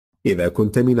إذا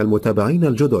كنت من المتابعين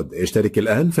الجدد اشترك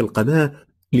الآن في القناة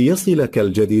ليصلك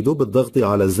الجديد بالضغط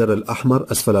على الزر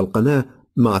الأحمر أسفل القناة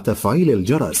مع تفعيل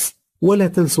الجرس، ولا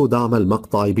تنسوا دعم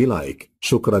المقطع بلايك.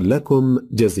 شكرا لكم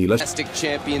جزيل الشكر.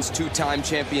 Champions, two-time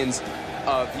champions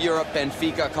of Europe,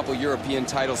 Benfica, a couple European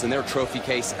titles in their trophy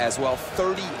case as well.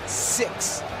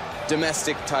 36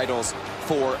 domestic titles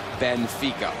for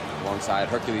Benfica. Alongside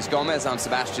Hercules Gomez, I'm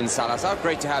Sebastian Salazar.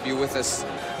 Great to have you with us.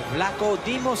 Vlaco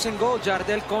Dimos in goal,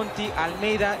 Jardel Conti,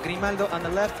 Almeida, Grimaldo on the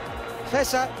left,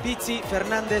 Fesa, Pizzi,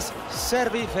 Fernandez,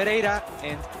 Servi, Ferreira,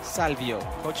 and Salvio,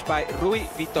 coached by Rui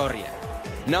Vitoria.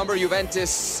 Number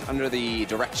Juventus under the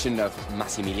direction of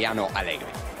Massimiliano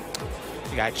Allegri.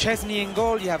 You got Chesney in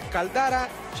goal, you have Caldara,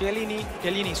 Chiellini,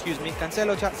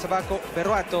 Cancelo, Sabaco,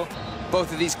 Berruato.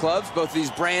 Both of these clubs, both of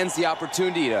these brands, the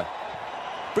opportunity to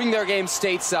bring their game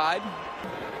stateside.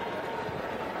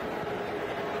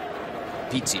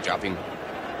 Pizzi dropping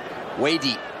way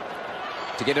deep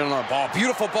to get in on a ball.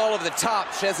 Beautiful ball over the top.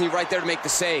 Chesney right there to make the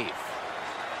save.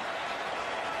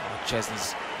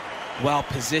 Chesney's well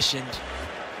positioned.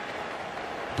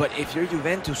 But if you're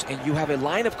Juventus and you have a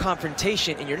line of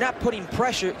confrontation and you're not putting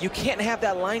pressure, you can't have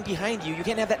that line behind you. You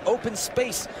can't have that open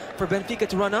space for Benfica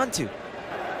to run onto.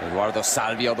 Eduardo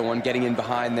Salvio, the one getting in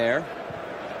behind there.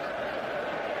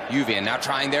 Juve now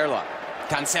trying their luck.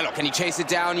 Cancelo, can he chase it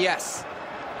down? Yes.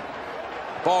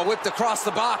 Ball whipped across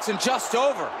the box and just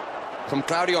over from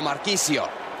Claudio Marchisio.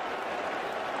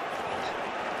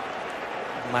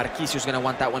 Marquisio's going to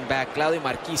want that one back. Claudio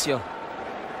Marchisio.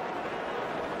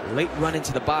 Late run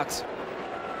into the box.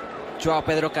 Joao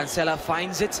Pedro Cancela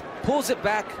finds it, pulls it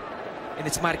back, and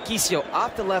it's Marchisio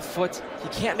off the left foot. He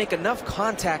can't make enough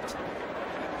contact.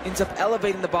 Ends up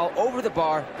elevating the ball over the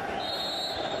bar.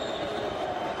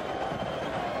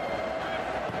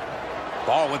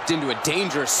 Ball whipped into a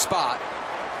dangerous spot.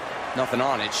 Nothing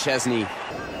on it. Chesney.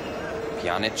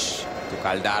 Pjanic to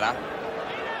Caldara.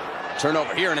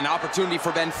 Turnover here and an opportunity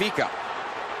for Benfica.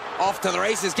 Off to the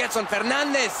races, gets on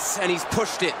Fernandez, and he's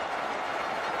pushed it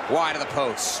wide of the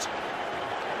post.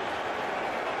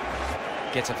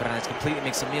 Gets on Fernandez, completely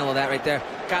makes a meal of that right there.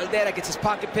 Caldera gets his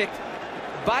pocket picked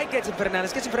by Getson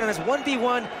Fernandez. Getson Fernandez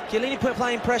 1v1. Chiellini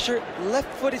applying pressure.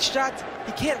 Left-footed shot.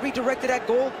 He can't redirect it at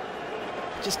goal.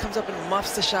 Just comes up and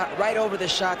muffs the shot right over the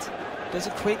shot.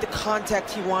 Doesn't create the contact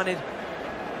he wanted.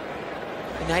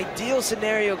 An ideal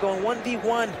scenario going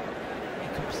 1v1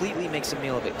 and completely makes a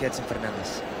meal of it. Getson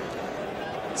Fernandez.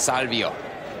 Salvio,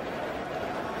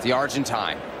 the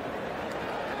Argentine,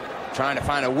 trying to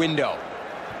find a window.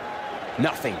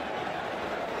 Nothing.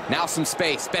 Now some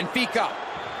space. Benfica.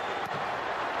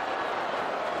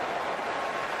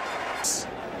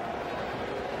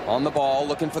 On the ball,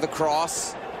 looking for the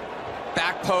cross.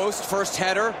 Back post, first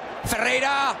header.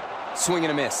 Ferreira, swing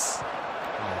and a miss.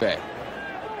 Okay.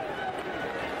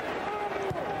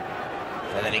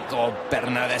 Federico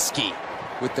Bernardeschi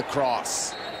with the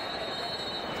cross.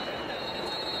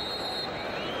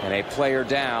 And a player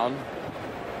down.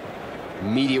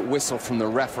 Immediate whistle from the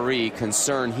referee.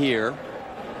 Concern here,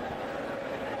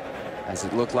 as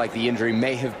it looked like the injury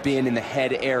may have been in the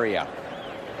head area.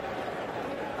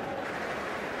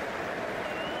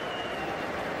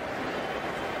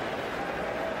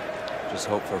 Just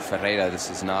hope for Ferreira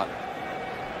this is not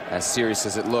as serious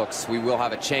as it looks. We will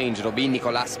have a change. It'll be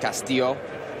Nicolas Castillo.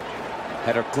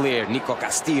 Header clear. Nico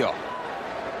Castillo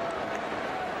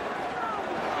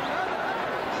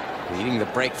leading the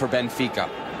break for Benfica.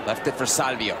 Left it for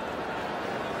Salvio.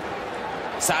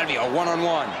 Salvio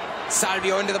one-on-one.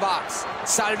 Salvio into the box.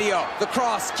 Salvio, the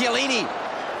cross. Chiellini.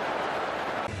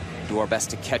 Do our best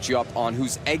to catch you up on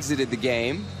who's exited the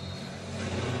game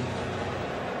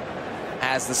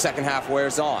as the second half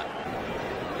wears on.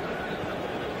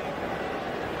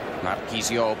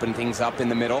 Marchisio opened things up in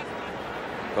the middle.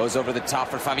 Goes over the top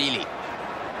for Favili.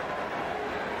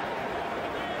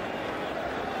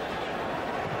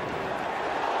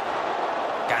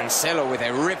 Cancelo with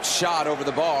a ripped shot over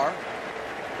the bar.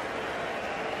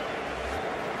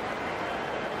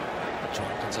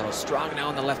 Cancelo strong now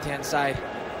on the left-hand side.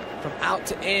 From out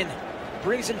to in.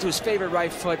 Brings him to his favorite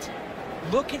right foot.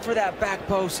 Looking for that back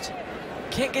post.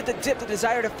 Can't get the dip, the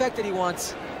desired effect that he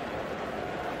wants.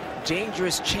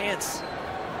 Dangerous chance.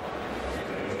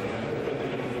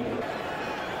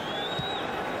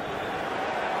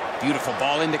 Beautiful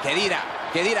ball into Kedira.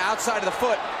 Kedira outside of the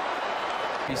foot.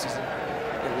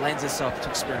 It lends itself to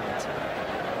experiment.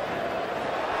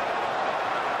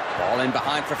 Ball in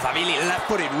behind for Favili.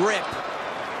 Left-footed rip.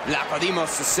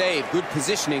 Lacodimos to save. Good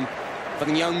positioning for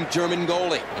the young German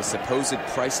goalie. A supposed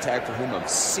price tag for him of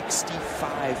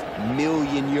 65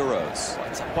 million euros.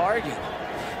 It's a bargain.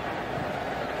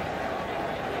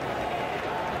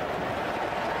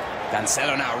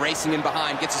 Cancelo now racing in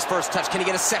behind, gets his first touch. Can he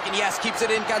get a second? Yes, keeps it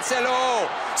in. Cancelo!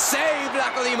 Save,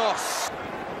 Lacodimos!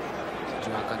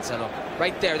 Cancelo,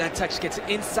 right there, that touch gets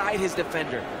inside his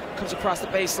defender. Comes across the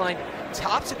baseline,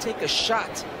 tops to take a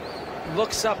shot.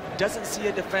 Looks up, doesn't see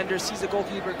a defender, sees the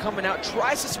goalkeeper coming out,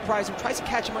 tries to surprise him, tries to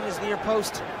catch him on his near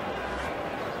post.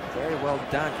 Very well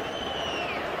done.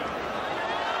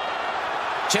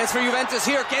 Chance for Juventus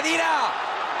here, Kedira!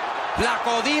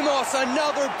 Lacodimos,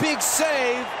 another big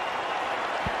save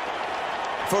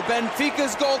for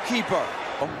Benfica's goalkeeper.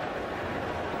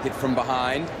 Hit from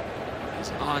behind.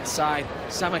 He's onside.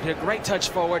 Simon hit a great touch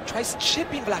forward, tries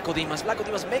chipping Lacodimos.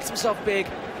 Lacodimos makes himself big.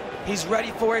 He's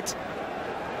ready for it.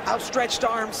 Outstretched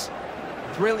arms.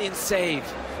 Brilliant save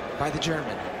by the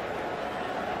German.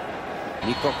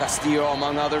 Nico Castillo,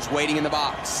 among others, waiting in the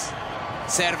box.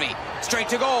 Servi, straight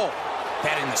to goal.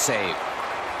 That in the save.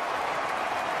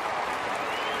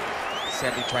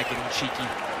 Servi tried getting cheeky.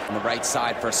 On the right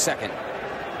side for a second.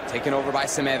 Taken over by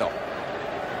Semedo.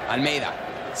 Almeida.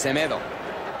 Semedo.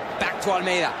 Back to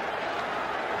Almeida.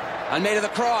 Almeida the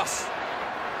cross.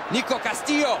 Nico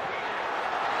Castillo.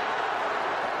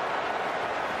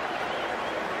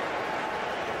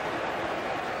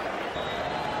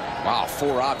 Wow,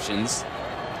 4 options.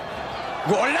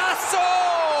 Golazo!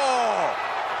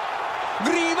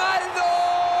 Grimaldo!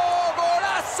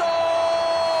 Golazo!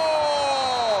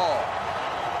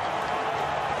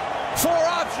 4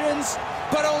 options,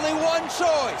 but only one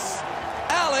choice.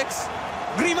 Alex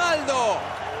Grimaldo.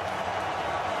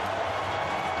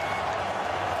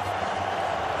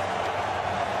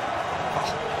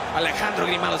 Alejandro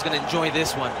Grimaldo's going to enjoy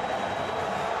this one.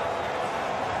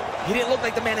 He didn't look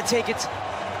like the man to take it.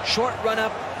 Short run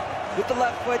up with the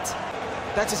left foot.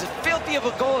 That's as filthy of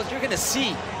a goal as you're going to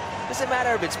see. Doesn't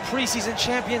matter if it's preseason,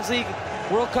 Champions League,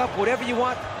 World Cup, whatever you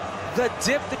want. The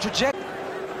dip, the trajectory.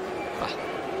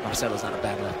 Marcelo's not a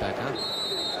bad left back, huh?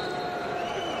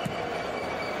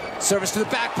 Service to the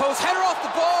back post, header off the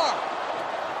bar.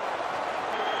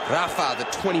 Rafa, the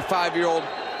 25-year-old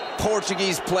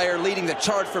Portuguese player leading the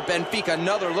charge for Benfica.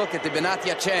 Another look at the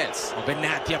Benatia chance. Oh,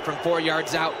 Benatia from 4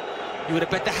 yards out. You would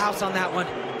have bet the house on that one.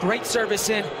 Great service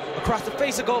in, across the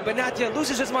face of goal. Benatia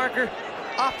loses his marker,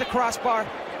 off the crossbar.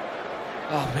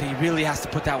 Oh, but he really has to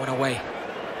put that one away.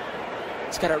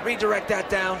 He's got to redirect that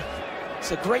down.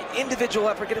 It's a great individual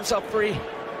effort, get himself free.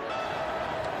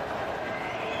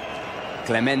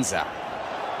 Clemenza.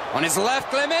 On his left,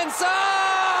 Clemenza!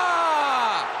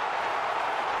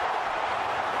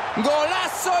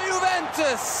 Golazo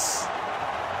Juventus!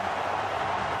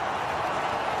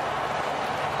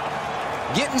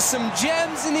 Getting some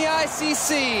gems in the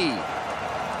ICC.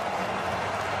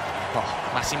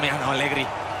 Oh, Massimiliano Allegri,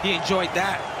 he enjoyed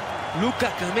that.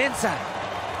 Luca Clemenza.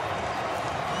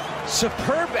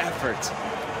 Superb effort.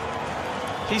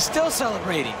 He's still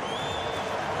celebrating.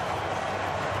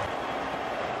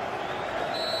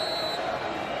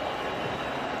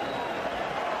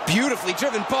 Beautifully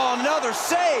driven ball, another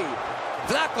save.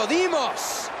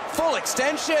 Lacodimos, full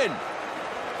extension.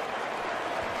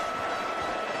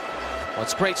 Well,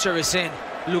 it's great service in.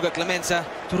 Luca Clemenza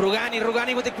to Rugani.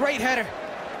 Rugani with a great header.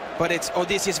 But it's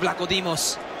Odysseus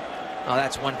Lacodimos. Oh,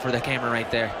 that's one for the camera right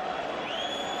there.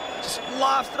 Just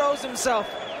lofts, throws himself.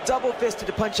 Double-fisted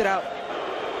to punch it out.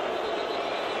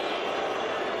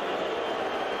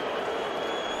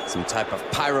 Some type of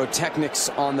pyrotechnics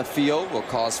on the field will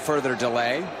cause further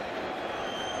delay.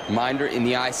 Reminder in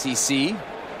the ICC.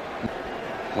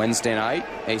 Wednesday night,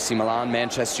 AC Milan,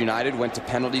 Manchester United went to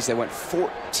penalties. They went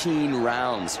 14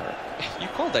 rounds. You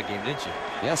called that game, didn't you?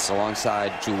 Yes,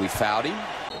 alongside Julie Foudy.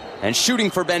 And shooting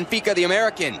for Benfica, the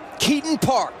American, Keaton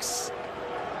Parks.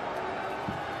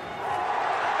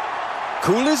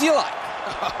 Cool as you like.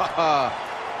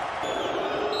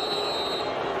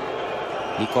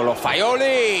 Nicolo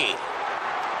Faioli.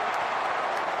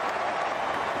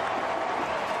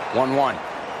 1-1.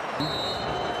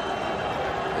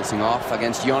 Facing off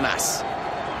against Jonas.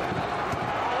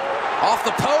 Off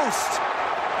the post.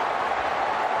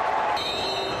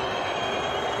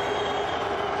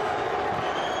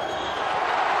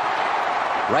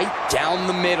 Right down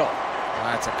the middle. Oh,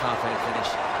 that's a confident finish.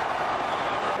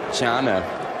 John, a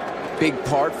big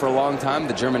part for a long time,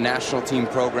 the German national team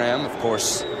program, of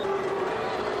course.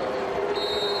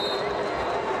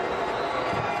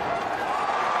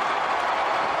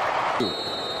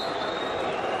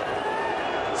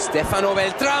 Stefano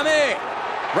Beltrame,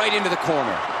 right into the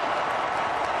corner.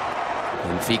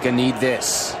 Benfica need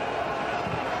this.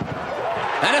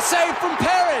 And a save from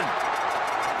Perrin.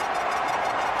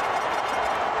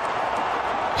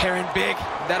 Perrin big,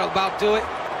 that'll about do it.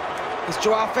 It's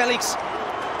Joao Felix.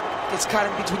 Gets caught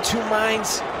in between two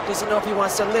minds. Doesn't know if he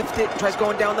wants to lift it. Tries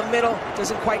going down the middle.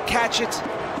 Doesn't quite catch it.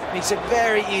 Makes it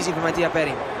very easy for Mattia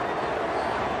Berry.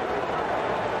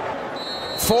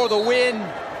 For the win,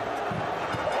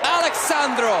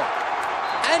 Alexandro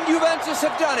and Juventus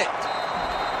have done it.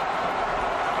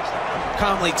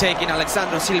 Calmly taking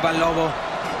Alexandro Silva Lobo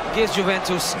gives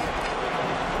Juventus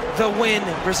the win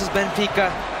versus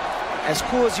Benfica. As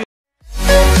cool as you